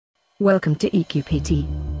Welcome to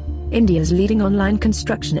Eqpt, India's leading online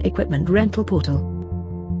construction equipment rental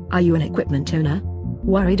portal. Are you an equipment owner?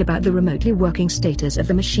 Worried about the remotely working status of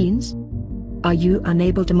the machines? Are you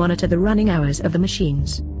unable to monitor the running hours of the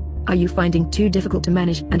machines? Are you finding too difficult to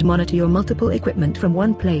manage and monitor your multiple equipment from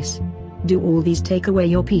one place? Do all these take away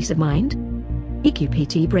your peace of mind?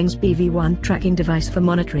 Eqpt brings BV1 tracking device for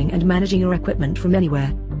monitoring and managing your equipment from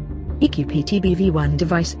anywhere. Eqpt BV1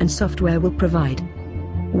 device and software will provide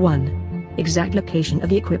 1. Exact location of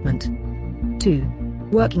the equipment. 2.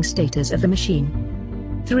 Working status of the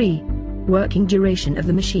machine. 3. Working duration of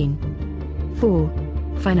the machine. 4.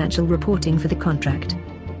 Financial reporting for the contract.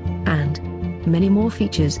 And many more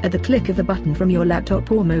features at the click of the button from your laptop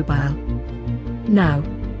or mobile. Now,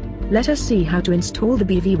 let us see how to install the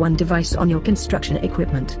BV1 device on your construction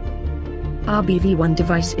equipment. Our BV1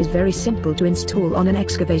 device is very simple to install on an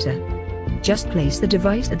excavator. Just place the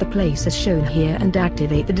device at the place as shown here and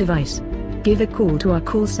activate the device. Give a call to our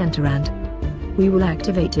call center and we will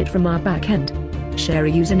activate it from our backend. Share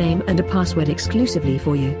a username and a password exclusively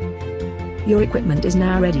for you. Your equipment is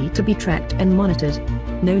now ready to be tracked and monitored.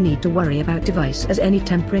 No need to worry about device as any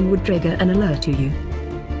tampering would trigger an alert to you.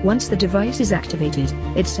 Once the device is activated,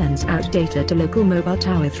 it sends out data to local mobile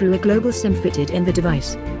tower through a global SIM fitted in the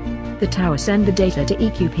device. The tower sends the data to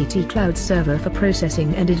Eqpt cloud server for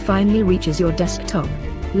processing and it finally reaches your desktop,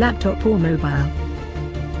 laptop or mobile.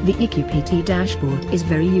 The Eqpt dashboard is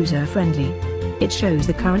very user-friendly. It shows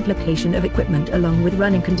the current location of equipment along with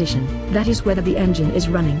running condition, that is whether the engine is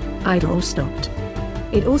running, idle or stopped.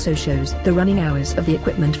 It also shows the running hours of the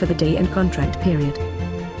equipment for the day and contract period.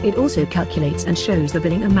 It also calculates and shows the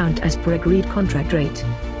billing amount as per agreed contract rate.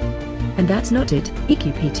 And that's not it,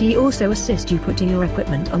 Eqpt also assists you putting your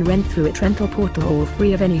equipment on rent through its rental portal all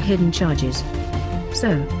free of any hidden charges.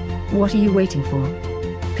 So, what are you waiting for?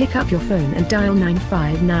 Pick up your phone and dial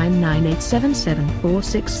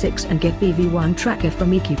 9599877466 and get BV1 tracker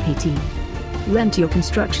from Eqpt. Rent your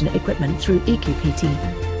construction equipment through Eqpt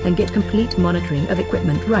and get complete monitoring of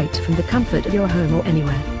equipment right from the comfort of your home or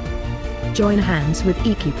anywhere. Join hands with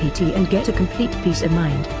Eqpt and get a complete peace of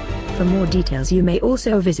mind. For more details you may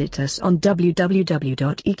also visit us on www.eqpt.in.